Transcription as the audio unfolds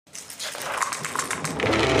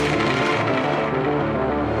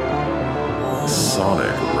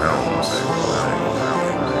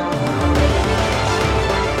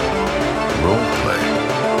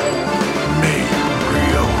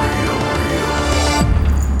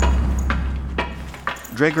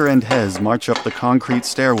Draeger and Hez march up the concrete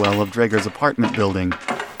stairwell of Draeger's apartment building.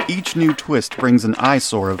 Each new twist brings an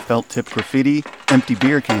eyesore of felt-tip graffiti, empty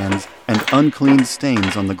beer cans, and uncleaned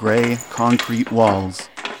stains on the gray, concrete walls.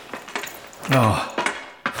 Oh.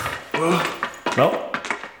 Well,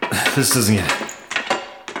 this isn't it.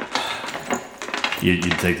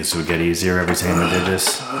 You'd think this would get easier every time I did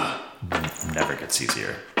this? Never gets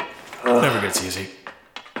easier. Never gets easy.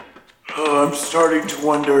 I'm starting to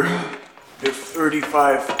wonder if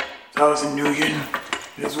 35,000 nuyen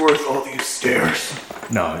is worth all these stairs.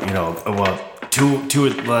 No, well,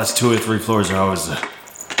 the last 2 or 3 floors are always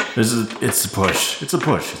it's a push. It's a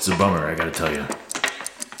push. It's a bummer, I gotta tell you.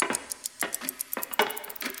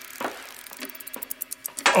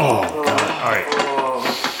 Oh, God. All right.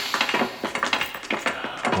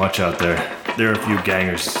 Watch out there. There are a few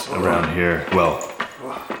gangers around here. Well,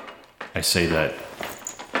 I say that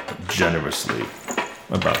generously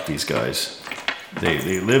about these guys.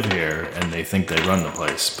 They live here and they think they run the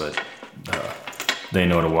place, but they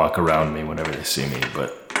know to walk around me whenever they see me.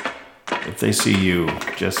 But if they see you,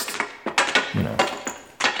 just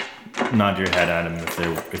nod your head at them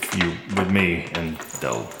if you with me, and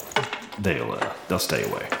they'll stay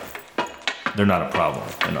away. They're not a problem,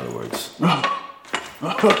 in other words.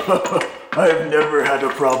 I've never had a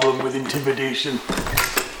problem with intimidation.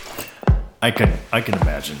 I can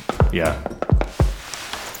imagine. Yeah.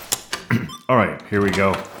 All right, here we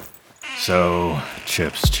go. So,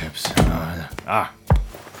 chips.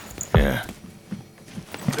 Yeah.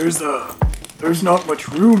 There's not much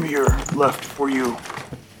room here left for you.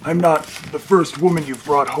 I'm not the first woman you've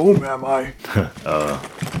brought home, am I?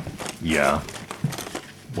 Yeah.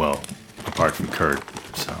 Well, apart from Kurt,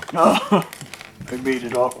 so. I made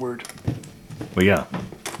it awkward. Well, yeah.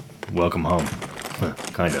 Welcome home.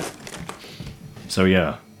 Kinda. So,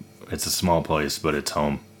 yeah. It's a small place, but it's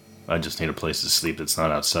home. I just need a place to sleep that's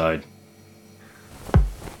not outside.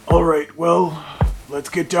 Alright, well, let's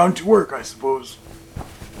get down to work, I suppose.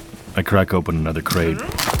 I crack open another crate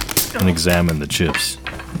and examine the chips.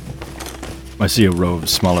 I see a row of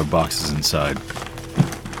smaller boxes inside.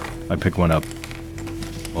 I pick one up,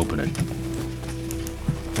 open it.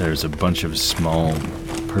 There's a bunch of small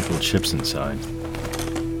purple chips inside.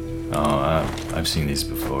 Oh, I've seen these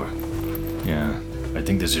before. Yeah, I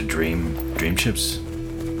think these are dream chips.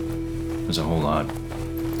 There's a whole lot.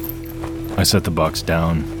 I set the box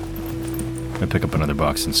down. I pick up another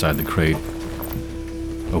box inside the crate.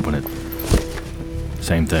 Open it.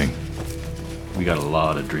 Same thing. We got a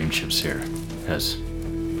lot of dream chips here. Yes.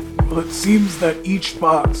 Well, it seems that each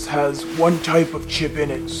box has one type of chip in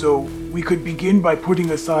it, so we could begin by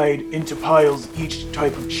putting aside into piles each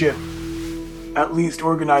type of chip. At least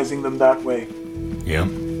organizing them that way. Yep.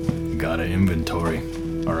 Got an inventory.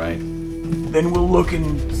 Alright. Then we'll look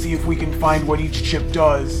and see if we can find what each chip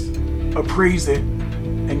does, appraise it,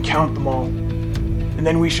 and count them all. And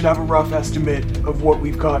then we should have a rough estimate of what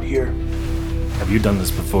we've got here. Have you done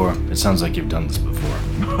this before? It sounds like you've done this before.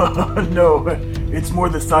 No, it's more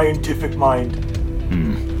the scientific mind.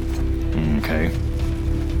 Okay.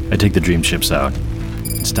 I take the dream chips out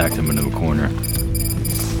and stack them into a corner.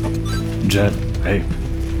 Jet, hey.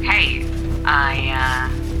 Hey, I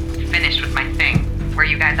finished with my thing. Where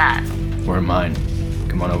you guys at? We're in mine.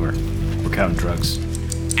 Come on over. We're counting drugs.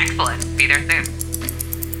 Excellent. Be there soon.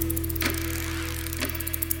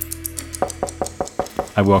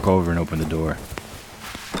 I walk over and open the door.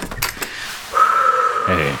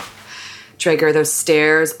 Hey. Draeger, those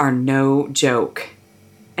stairs are no joke.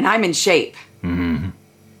 And I'm in shape. Mm-hmm.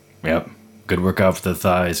 Yep. Good workout for the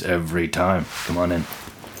thighs every time. Come on in.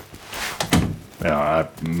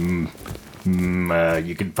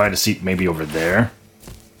 You can find a seat maybe over there.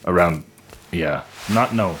 Around, yeah.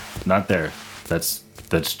 Not there. That's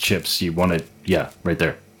chips. You want it, yeah, right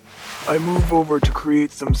there. I move over to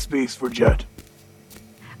create some space for Jet.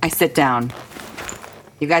 I sit down.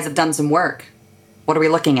 You guys have done some work. What are we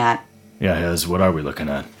looking at? Yeah, Hez, what are we looking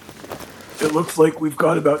at? It looks like we've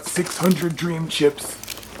got about 600 dream chips,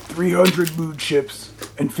 300 mood chips,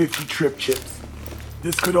 and 50 trip chips.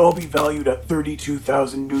 This could all be valued at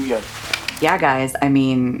 32,000 nuyen. Yeah, guys, I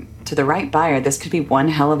mean, to the right buyer, this could be one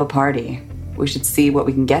hell of a party. We should see what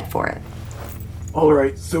we can get for it.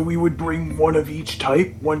 Alright, so we would bring one of each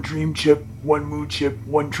type, one dream chip, one mood chip,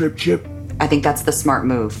 one trip chip. I think that's the smart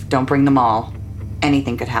move. Don't bring them all.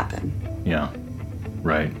 Anything could happen. Yeah,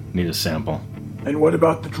 right. Need a sample. And what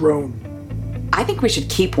about the drone? I think we should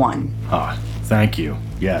keep one. Ah, thank you.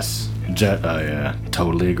 Yes. Jet, I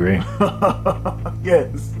totally agree.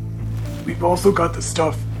 Yes. We've also got the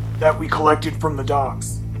stuff that we collected from the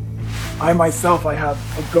docks. I have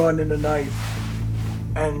a gun and a knife.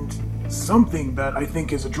 And something that I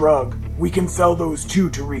think is a drug. We can sell those too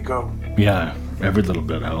to Rico. Yeah, every little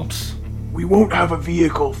bit helps. We won't have a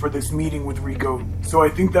vehicle for this meeting with Rico, so I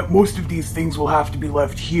think that most of these things will have to be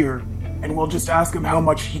left here, and we'll just ask him how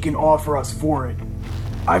much he can offer us for it.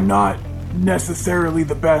 I'm not necessarily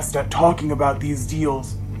the best at talking about these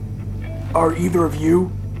deals. Are either of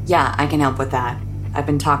you? Yeah, I can help with that. I've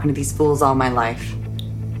been talking to these fools all my life.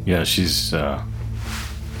 Yeah, she's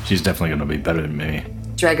definitely gonna be better than me.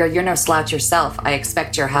 Drager, you're no slouch yourself. I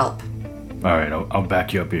expect your help. Alright, I'll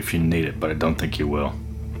back you up if you need it, but I don't think you will.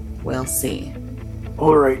 We'll see.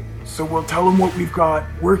 Alright, so we'll tell him what we've got,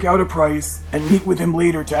 work out a price, and meet with him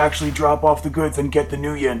later to actually drop off the goods and get the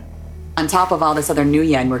new yen. On top of all this other new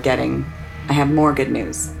yen we're getting, I have more good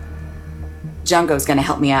news. Jungo's gonna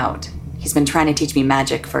help me out. He's been trying to teach me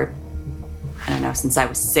magic for, I don't know, since I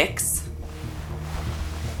was 6.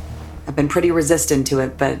 I've been pretty resistant to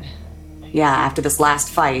it, but yeah, after this last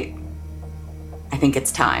fight, I think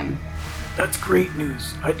it's time. That's great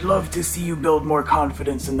news. I'd love to see you build more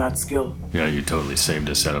confidence in that skill. Yeah, you totally saved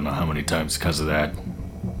us I don't know how many times because of that.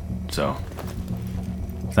 So,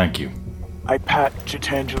 thank you. I pat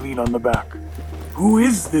Chitangeline on the back. Who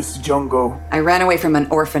is this Jungo? I ran away from an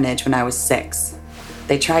orphanage when I was 6.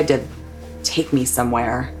 They tried to take me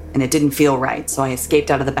somewhere, and it didn't feel right, so I escaped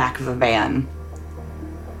out of the back of a van.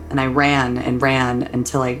 And I ran and ran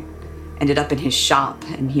until I ended up in his shop,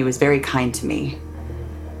 and he was very kind to me.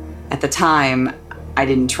 At the time, I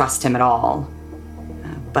didn't trust him at all.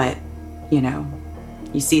 But,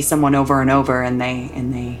 you see someone over and over, and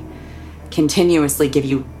they continuously give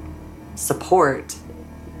you support.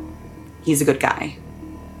 He's a good guy.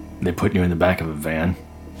 They put you in the back of a van?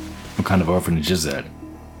 What kind of orphanage is that?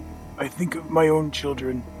 I think of my own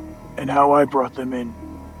children and how I brought them in.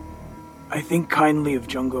 I think kindly of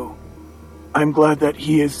Jungo. I'm glad that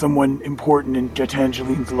he is someone important in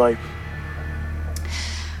Chitangeline's life.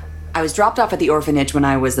 I was dropped off at the orphanage when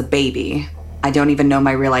I was a baby. I don't even know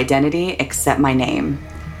my real identity except my name.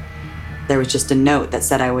 There was just a note that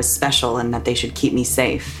said I was special and that they should keep me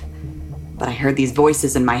safe. But I heard these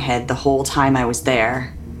voices in my head the whole time I was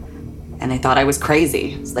there. And they thought I was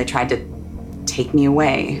crazy, so they tried to take me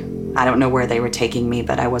away. I don't know where they were taking me,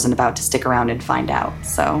 but I wasn't about to stick around and find out,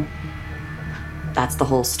 so that's the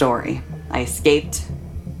whole story. I escaped,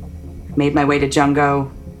 made my way to Jungo,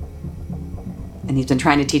 and he's been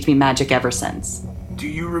trying to teach me magic ever since. Do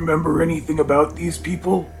you remember anything about these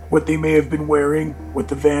people? What they may have been wearing? What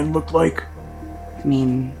the van looked like? I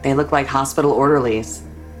mean, they look like hospital orderlies.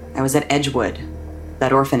 I was at Edgewood,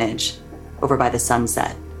 that orphanage, over by the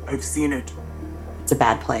sunset. I've seen it. It's a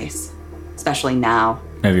bad place, especially now.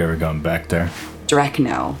 Have you ever gone back there? Drek,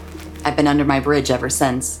 no. I've been under my bridge ever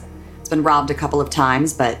since. It's been robbed a couple of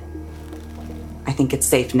times, but I think it's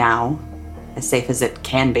safe now. As safe as it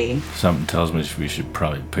can be. Something tells me we should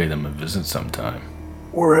probably pay them a visit sometime.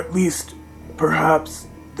 Or at least, perhaps,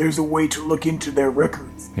 there's a way to look into their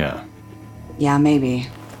records. Yeah. Yeah, maybe.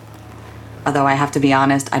 Although I have to be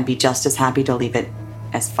honest, I'd be just as happy to leave it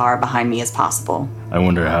as far behind me as possible. I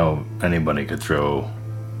wonder how anybody could throw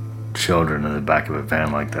children in the back of a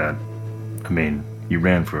van like that. I mean, you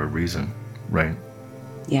ran for a reason, right?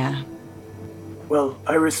 Yeah. Well,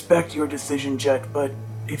 I respect your decision, Jet, but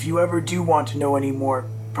if you ever do want to know any more,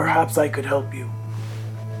 perhaps I could help you.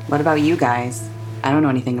 What about you guys? I don't know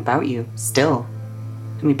anything about you, still.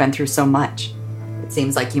 And we've been through so much. It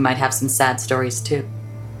seems like you might have some sad stories, too.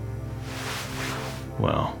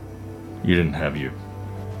 Well, you didn't have your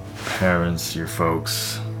parents, your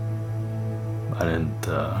folks. I didn't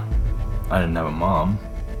have a mom.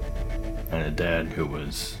 And a dad who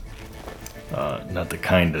was not the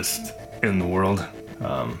kindest in the world.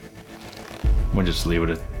 We'll just leave it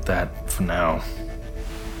at that for now.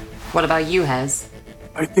 What about you, Hez?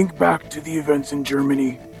 I think back to the events in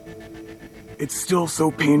Germany. It's still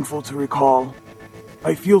so painful to recall.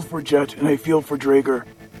 I feel for Jet and I feel for Drager.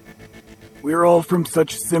 We're all from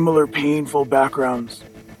such similar painful backgrounds.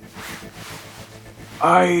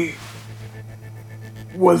 I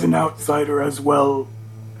was an outsider as well.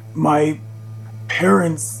 My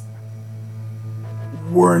parents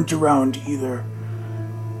weren't around either.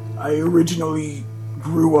 I originally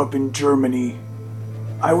grew up in Germany.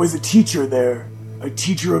 I was a teacher there, a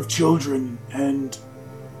teacher of children, and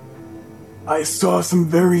I saw some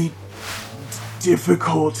very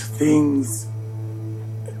difficult things,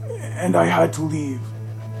 and I had to leave.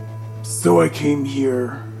 So I came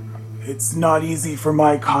here. It's not easy for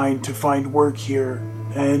my kind to find work here,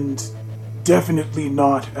 and definitely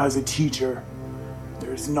not as a teacher.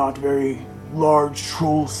 There's not very large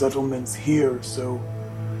troll settlements here, so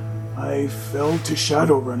I fell to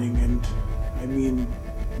shadow running, and I mean,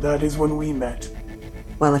 That is when we met.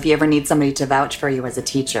 Well, if you ever need somebody to vouch for you as a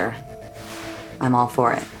teacher, I'm all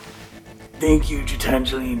for it. Thank you,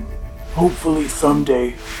 Gitangeline. Hopefully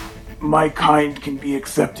someday, my kind can be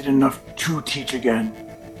accepted enough to teach again.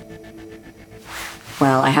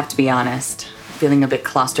 Well, I have to be honest. I'm feeling a bit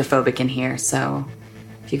claustrophobic in here, so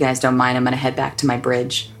if you guys don't mind, I'm gonna head back to my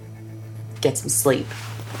bridge. Get some sleep.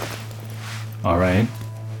 All right.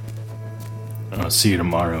 I'll see you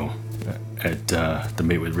tomorrow at the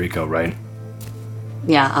meet with Rico, right?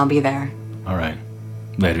 Yeah, I'll be there. All right.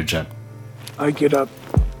 Later, Jet. I get up.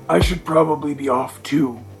 I should probably be off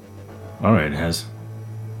too. All right, Hez.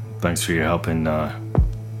 Thanks for your help in the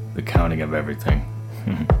counting of everything.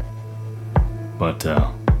 But,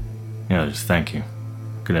 just thank you.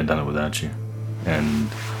 Couldn't have done it without you. And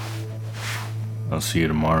I'll see you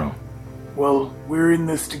tomorrow. Well, we're in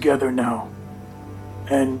this together now.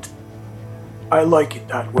 And I like it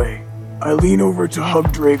that way. I lean over to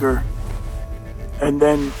hug Drager, and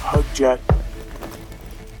then hug Jet,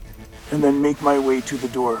 and then make my way to the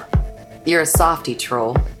door. You're a softie,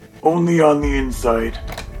 troll. Only on the inside.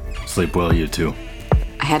 Sleep well, you two.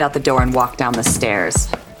 I head out the door and walk down the stairs.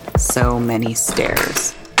 So many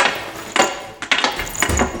stairs.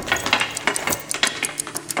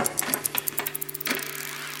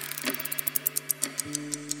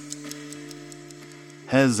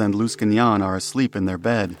 Hez and Luskanyan are asleep in their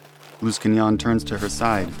bed. Luskanyan turns to her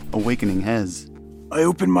side, awakening Hez. I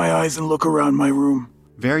open my eyes and look around my room.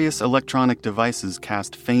 Various electronic devices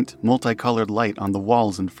cast faint, multicolored light on the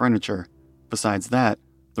walls and furniture. Besides that,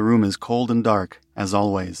 the room is cold and dark, as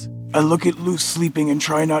always. I look at Luz sleeping and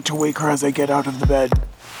try not to wake her as I get out of the bed.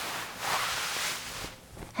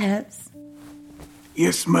 Hez,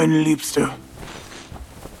 Yes, meine Liebste.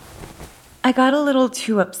 I got a little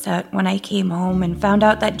too upset when I came home and found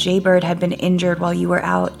out that Jaybird had been injured while you were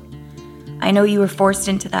out. I know you were forced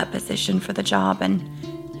into that position for the job, and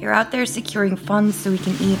you're out there securing funds so we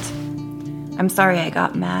can eat. I'm sorry I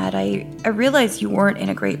got mad. I realized you weren't in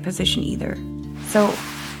a great position either. So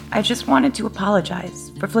I just wanted to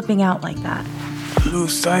apologize for flipping out like that.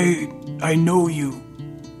 Luz, I know you,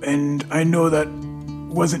 and I know that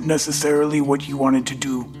wasn't necessarily what you wanted to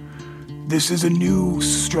do. This is a new,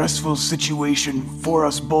 stressful situation for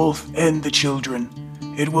us both and the children.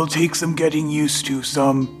 It will take some getting used to,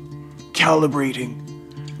 some calibrating.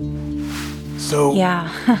 So...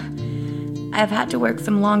 Yeah, I've had to work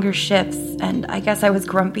some longer shifts, and I guess I was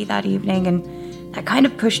grumpy that evening, and that kind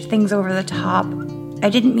of pushed things over the top. I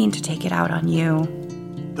didn't mean to take it out on you.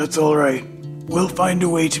 That's all right. We'll find a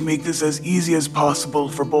way to make this as easy as possible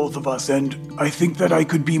for both of us, and I think that I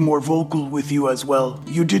could be more vocal with you as well.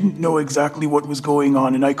 You didn't know exactly what was going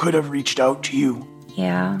on, and I could have reached out to you.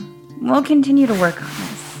 Yeah, we'll continue to work on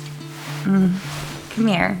this. Come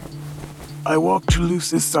here. I walk to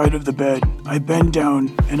Luz's side of the bed. I bend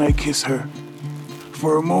down, and I kiss her.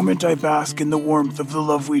 For a moment, I bask in the warmth of the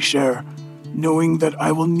love we share, knowing that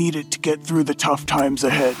I will need it to get through the tough times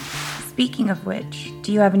ahead. Speaking of which,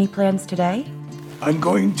 do you have any plans today? I'm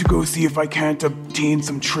going to go see if I can't obtain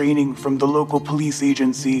some training from the local police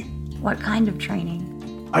agency. What kind of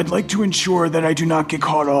training? I'd like to ensure that I do not get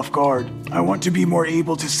caught off guard. I want to be more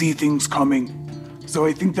able to see things coming. So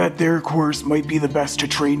I think that their course might be the best to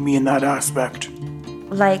train me in that aspect.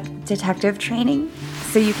 Like detective training?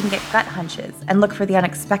 So you can get gut hunches and look for the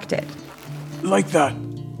unexpected. Like that,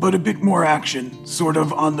 but a bit more action, sort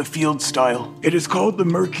of on the field style. It is called the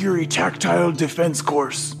Mercury Tactile Defense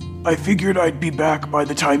Course. I figured I'd be back by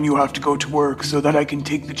the time you have to go to work so that I can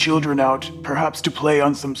take the children out, perhaps to play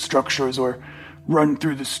on some structures or run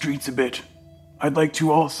through the streets a bit. I'd like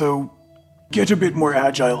to also get a bit more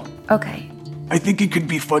agile. Okay. I think it could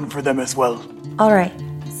be fun for them as well. All right.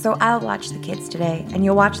 So I'll watch the kids today, and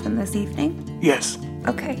you'll watch them this evening? Yes.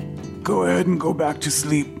 Okay. Go ahead and go back to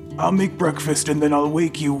sleep. I'll make breakfast and then I'll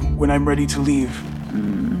wake you when I'm ready to leave.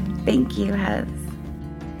 Thank you, Hez.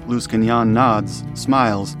 Luskanyan nods,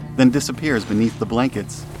 smiles, then disappears beneath the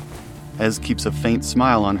blankets. Hez keeps a faint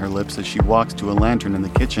smile on her lips as she walks to a lantern in the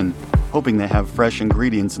kitchen, hoping they have fresh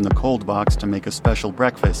ingredients in the cold box to make a special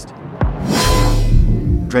breakfast.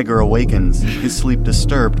 Drager awakens, his sleep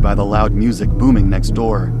disturbed by the loud music booming next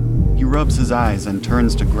door. He rubs his eyes and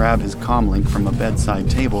turns to grab his comlink from a bedside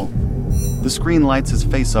table. The screen lights his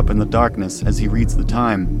face up in the darkness as he reads the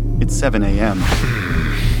time. It's 7 a.m.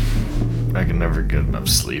 I can never get enough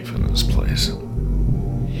sleep in this place.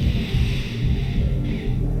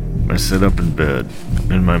 I sit up in bed,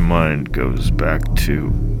 and my mind goes back to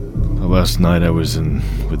the last night I was in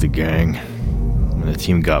with the gang. When the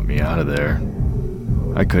team got me out of there,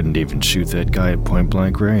 I couldn't even shoot that guy at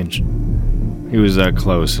point-blank range. He was that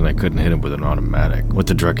close and I couldn't hit him with an automatic. What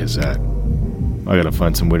the dreck is that? I gotta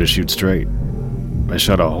find some way to shoot straight. I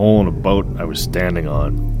shot a hole in a boat I was standing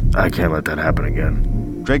on. I can't let that happen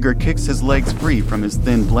again. Drager kicks his legs free from his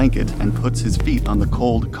thin blanket and puts his feet on the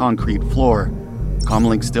cold concrete floor.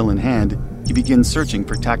 Comlink still in hand, he begins searching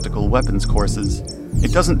for tactical weapons courses.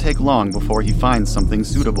 It doesn't take long before he finds something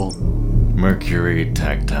suitable. Mercury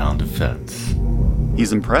Tactile Defense.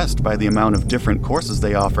 He's impressed by the amount of different courses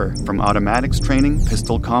they offer, from automatics training,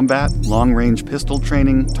 pistol combat, long-range pistol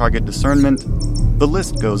training, target discernment. The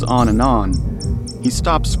list goes on and on. He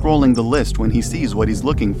stops scrolling the list when he sees what he's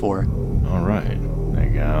looking for. Alright, I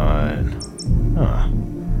got...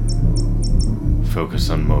 Focus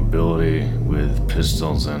on mobility with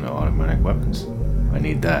pistols and automatic weapons. I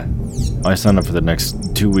need that. I signed up for the next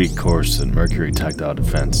 2-week course in Mercury Tactile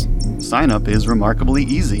Defense. Sign up is remarkably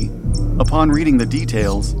easy. Upon reading the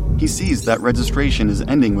details, he sees that registration is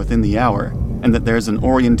ending within the hour, and that there's an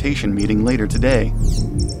orientation meeting later today.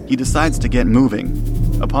 He decides to get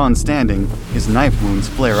moving. Upon standing, his knife wounds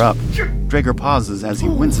flare up. Drager pauses as he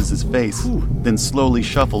winces his face, then slowly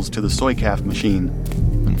shuffles to the Soykaf machine.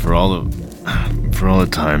 And for all the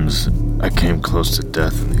times I came close to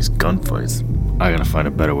death in these gunfights, I gotta find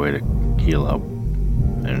a better way to heal up,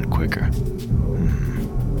 and quicker.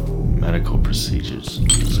 Medical procedures,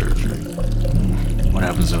 surgery. What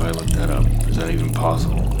happens if I look that up? Is that even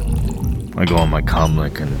possible? I go on my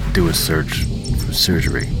comlink and do a search for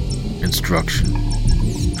surgery. Instruction.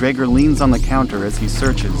 Drager leans on the counter as he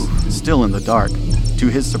searches, still in the dark. To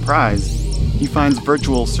his surprise, he finds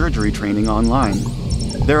virtual surgery training online.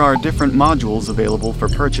 There are different modules available for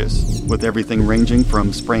purchase, with everything ranging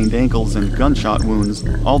from sprained ankles and gunshot wounds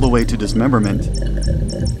all the way to dismemberment.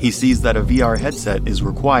 He sees that a VR headset is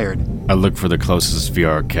required. I look for the closest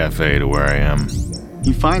VR cafe to where I am.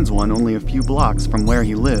 He finds one only a few blocks from where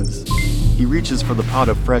he lives. He reaches for the pot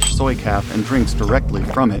of fresh Soykaf and drinks directly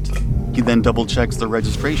from it. He then double-checks the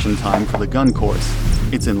registration time for the gun course.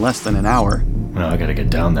 It's in less than an hour. No, I gotta get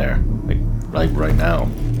down there. Like right now.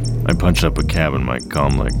 I punch up a cab in my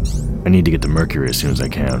comlink. I need to get to Mercury as soon as I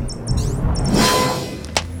can.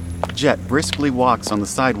 Jet briskly walks on the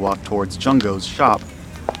sidewalk towards Jungo's shop.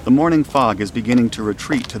 The morning fog is beginning to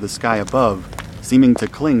retreat to the sky above, seeming to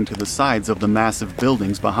cling to the sides of the massive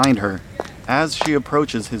buildings behind her. As she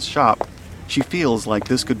approaches his shop, she feels like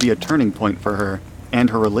this could be a turning point for her and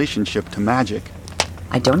her relationship to magic.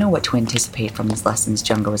 I don't know what to anticipate from these lessons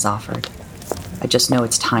Jungo has offered. I just know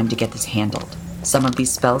it's time to get this handled. Some of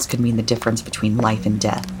these spells could mean the difference between life and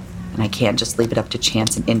death, and I can't just leave it up to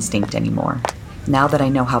chance and instinct anymore. Now that I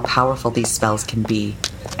know how powerful these spells can be,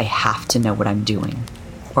 I have to know what I'm doing,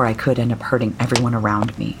 or I could end up hurting everyone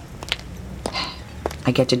around me.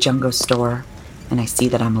 I get to Jungo's store, and I see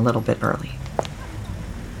that I'm a little bit early.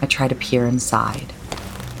 I try to peer inside.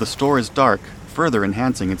 The store is dark, further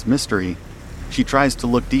enhancing its mystery. She tries to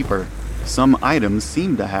look deeper. Some items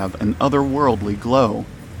seem to have an otherworldly glow.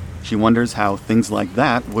 She wonders how things like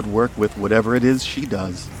that would work with whatever it is she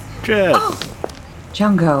does. Jet!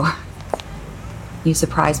 Jungo, you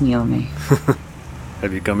surprise me, Ome.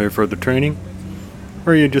 Have you come here for the training?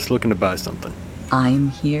 Or are you just looking to buy something? I'm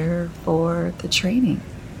here for the training.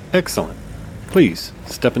 Excellent. Please,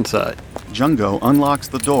 step inside. Jungo unlocks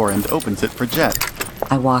the door and opens it for Jet.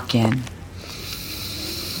 I walk in,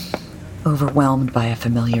 overwhelmed by a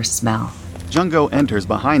familiar smell. Jungo enters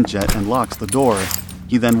behind Jet and locks the door.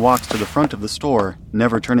 He then walks to the front of the store,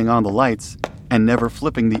 never turning on the lights, and never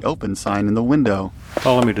flipping the open sign in the window.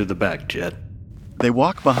 Follow me to the back, Jet. They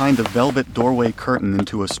walk behind a velvet doorway curtain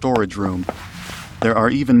into a storage room. There are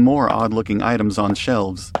even more odd-looking items on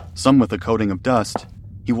shelves, some with a coating of dust.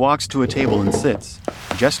 He walks to a table and sits,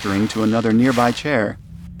 gesturing to another nearby chair.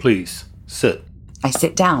 Please, sit. I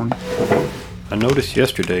sit down. I noticed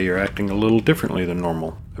yesterday you're acting a little differently than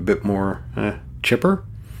normal. A bit more, chipper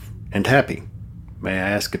and happy. May I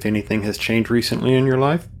ask if anything has changed recently in your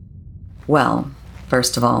life? Well,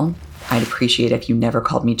 first of all, I'd appreciate if you never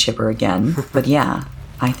called me Chipper again. But yeah,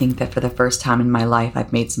 I think that for the first time in my life,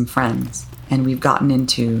 I've made some friends. And we've gotten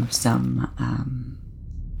into some,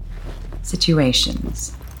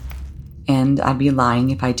 situations. And I'd be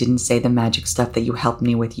lying if I didn't say the magic stuff that you helped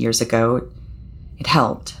me with years ago. It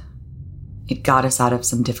helped. It got us out of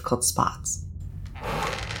some difficult spots.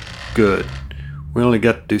 Good. We only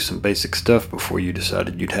got to do some basic stuff before you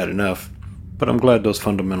decided you'd had enough. But I'm glad those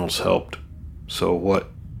fundamentals helped. So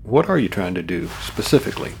what are you trying to do,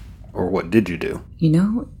 specifically? Or what did you do? You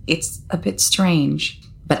know, it's a bit strange,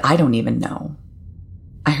 but I don't even know.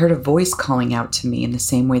 I heard a voice calling out to me in the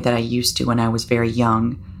same way that I used to when I was very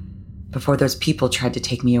young, before those people tried to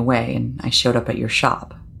take me away and I showed up at your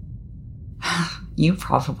shop. You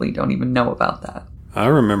probably don't even know about that. I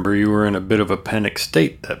remember you were in a bit of a panic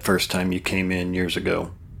state that first time you came in years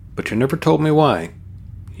ago, but you never told me why.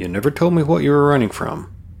 You never told me what you were running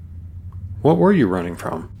from. What were you running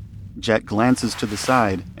from? Jet glances to the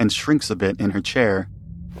side and shrinks a bit in her chair.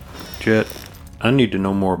 Jet, I need to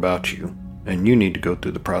know more about you, and you need to go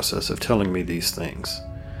through the process of telling me these things.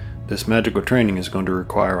 This magical training is going to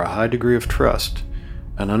require a high degree of trust,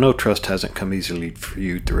 and I know trust hasn't come easily for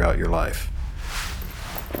you throughout your life.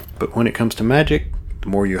 But when it comes to magic, the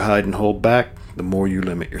more you hide and hold back, the more you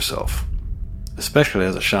limit yourself. Especially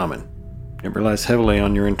as a shaman. It relies heavily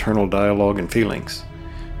on your internal dialogue and feelings.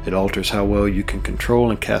 It alters how well you can control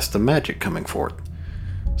and cast the magic coming forth.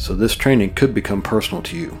 So this training could become personal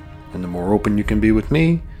to you, and the more open you can be with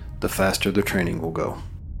me, the faster the training will go.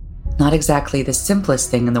 Not exactly the simplest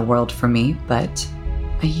thing in the world for me, but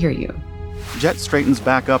I hear you. Jet straightens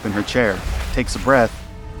back up in her chair, takes a breath,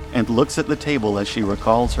 and looks at the table as she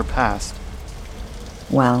recalls her past.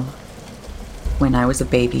 Well, when I was a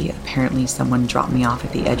baby, apparently someone dropped me off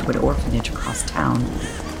at the Edgewood Orphanage across town.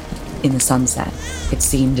 In the sunset. It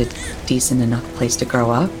seemed a decent enough place to grow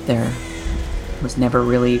up. There was never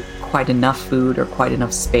really quite enough food or quite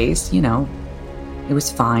enough space, you know. It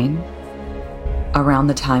was fine. Around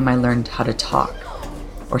the time I learned how to talk,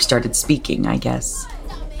 or started speaking, I guess,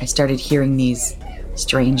 I started hearing these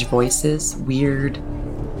strange voices, weird,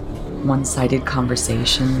 one-sided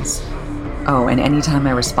conversations. Oh, and anytime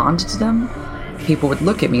I responded to them, people would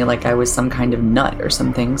look at me like I was some kind of nut or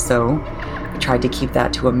something, so I tried to keep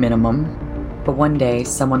that to a minimum. But one day,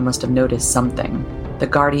 someone must have noticed something. The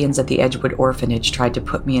guardians at the Edgewood Orphanage tried to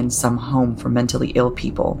put me in some home for mentally ill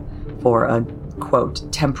people for a,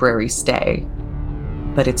 quote, temporary stay.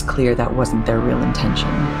 But it's clear that wasn't their real intention.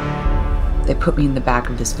 They put me in the back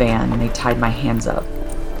of this van and they tied my hands up.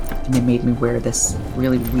 And they made me wear this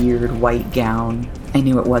really weird white gown. I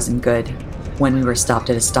knew it wasn't good. When we were stopped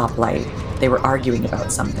at a stoplight, they were arguing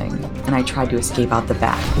about something, and I tried to escape out the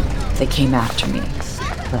back. They came after me,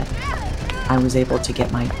 but I was able to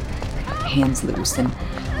get my hands loose, and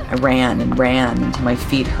I ran until my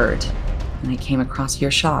feet hurt, and I came across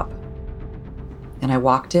your shop. And I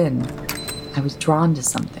walked in. I was drawn to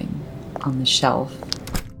something on the shelf,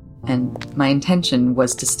 and my intention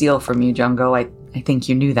was to steal from you, Jungo. I think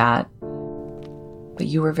you knew that. But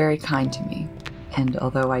you were very kind to me, and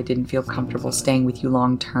although I didn't feel comfortable staying with you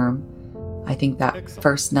long term, I think that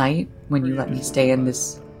first night when you let me stay in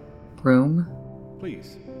this room,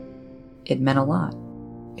 Please. it meant a lot.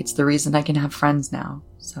 It's the reason I can have friends now,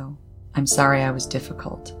 so I'm sorry I was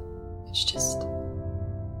difficult. It's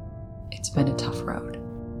been a tough road.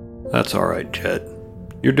 That's all right, Jet.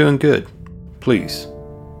 You're doing good. Please,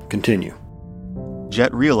 continue.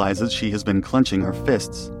 Jet realizes she has been clenching her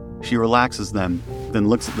fists. She relaxes them, then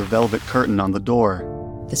looks at the velvet curtain on the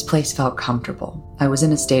door. This place felt comfortable. I was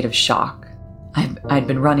in a state of shock. I'd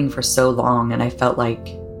been running for so long, and I felt like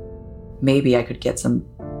maybe I could get some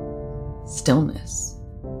stillness.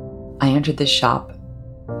 I entered this shop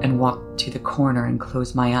and walked to the corner and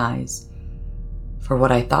closed my eyes for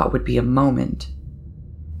what I thought would be a moment,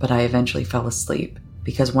 but I eventually fell asleep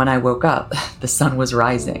because when I woke up, the sun was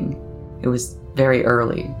rising. It was very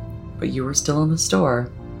early, but you were still in the store,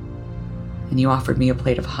 and you offered me a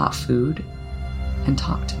plate of hot food and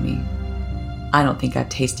talked to me. I don't think I've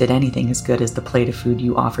tasted anything as good as the plate of food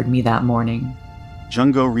you offered me that morning.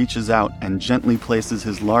 Jungo reaches out and gently places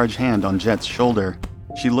his large hand on Jet's shoulder.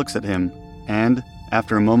 She looks at him and,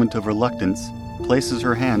 after a moment of reluctance, places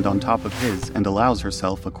her hand on top of his and allows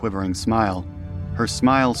herself a quivering smile. Her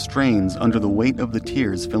smile strains under the weight of the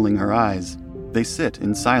tears filling her eyes. They sit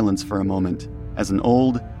in silence for a moment, as an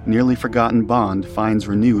old, nearly forgotten bond finds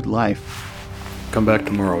renewed life. Come back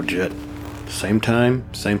tomorrow, Jet. Same time,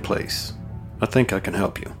 same place. I think I can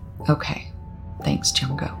help you. Okay. Thanks,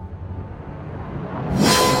 Jungo.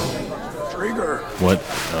 Trigger. What?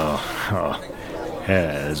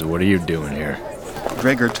 Hez, what are you doing here?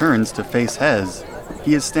 Drager turns to face Hez.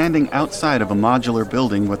 He is standing outside of a modular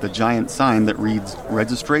building with a giant sign that reads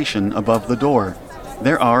registration above the door.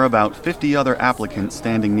 There are about 50 other applicants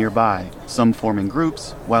standing nearby, some forming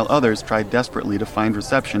groups, while others try desperately to find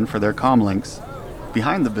reception for their comlinks.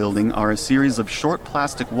 Behind the building are a series of short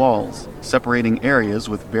plastic walls, separating areas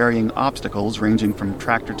with varying obstacles ranging from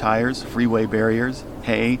tractor tires, freeway barriers,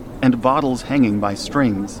 hay, and bottles hanging by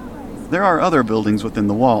strings. There are other buildings within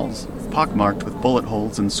the walls, pockmarked with bullet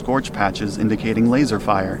holes and scorch patches indicating laser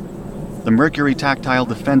fire. The Mercury Tactile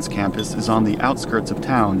Defense Campus is on the outskirts of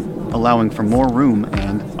town, allowing for more room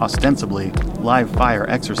and, ostensibly, live fire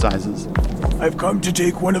exercises. I've come to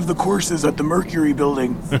take one of the courses at the Mercury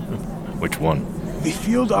building. Which one? The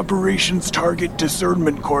Field Operations Target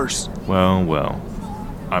Discernment course. Well.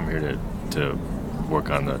 I'm here to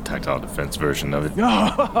work on the tactile defense version of it.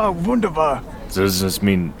 Ah, wunderbar. So does this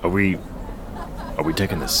mean, are we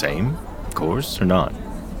taking the same course or not?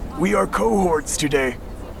 We are cohorts today.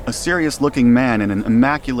 A serious-looking man in an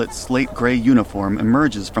immaculate slate-gray uniform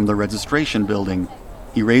emerges from the registration building.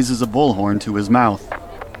 He raises a bullhorn to his mouth.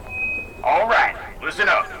 All right, listen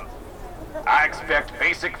up. I expect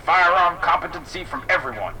basic firearm competency from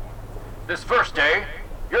everyone. This first day,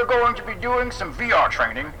 you're going to be doing some VR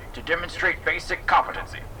training to demonstrate basic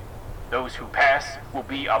competency. Those who pass will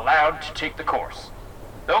be allowed to take the course.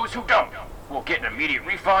 Those who don't will get an immediate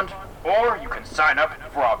refund, or you can sign up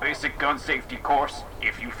for our basic gun safety course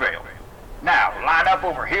if you fail. Now, line up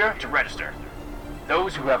over here to register.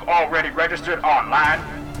 Those who have already registered online,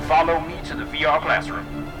 follow me to the VR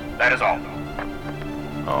classroom. That is all.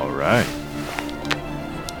 All right.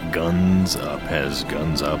 Guns up, Hez.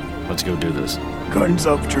 Guns up. Let's go do this. Guns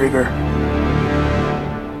up, Trigger.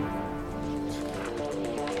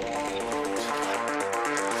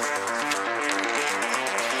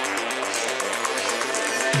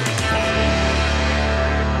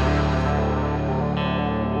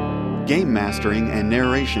 Game mastering and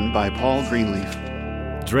narration by Paul Greenleaf.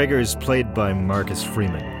 Drager is played by Marcus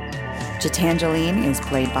Freeman. Gitangeline is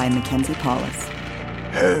played by Mackenzie Paulus.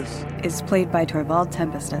 Hez is played by Torvald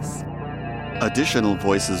Tempestus. Additional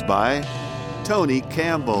voices by Tony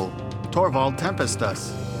Campbell, Torvald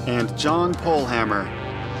Tempestus, and John Polhammer.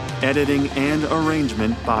 Editing and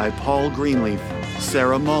arrangement by Paul Greenleaf,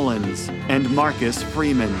 Sarah Mullins, and Marcus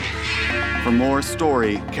Freeman. For more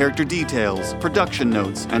story, character details, production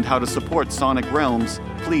notes, and how to support Sonic Realms,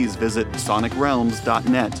 please visit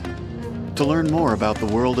sonicrealms.net. To learn more about the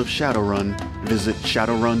world of Shadowrun, visit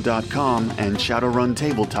shadowrun.com and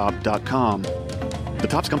shadowruntabletop.com. The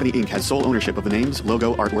Topps Company Inc. has sole ownership of the names,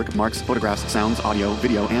 logo, artwork, marks, photographs, sounds, audio,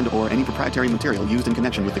 video, and/or any proprietary material used in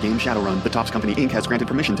connection with the game Shadowrun. The Topps Company Inc. has granted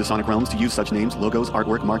permission to Sonic Realms to use such names, logos,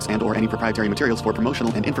 artwork, marks, and/or any proprietary materials for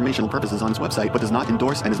promotional and informational purposes on its website, but does not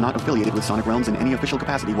endorse and is not affiliated with Sonic Realms in any official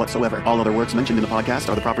capacity whatsoever. All other works mentioned in the podcast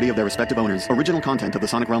are the property of their respective owners. Original content of the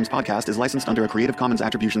Sonic Realms podcast is licensed under a Creative Commons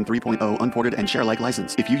Attribution 3.0 unported and share-alike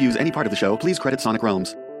license. If you use any part of the show, please credit Sonic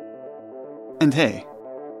Realms. And hey,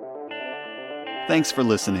 thanks for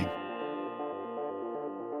listening.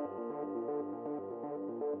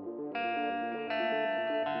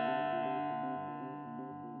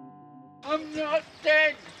 I'm not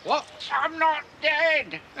dead. What? I'm not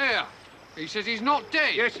dead. Yeah. He says he's not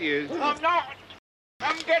dead. Yes, he is. I'm not.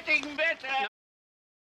 I'm getting better.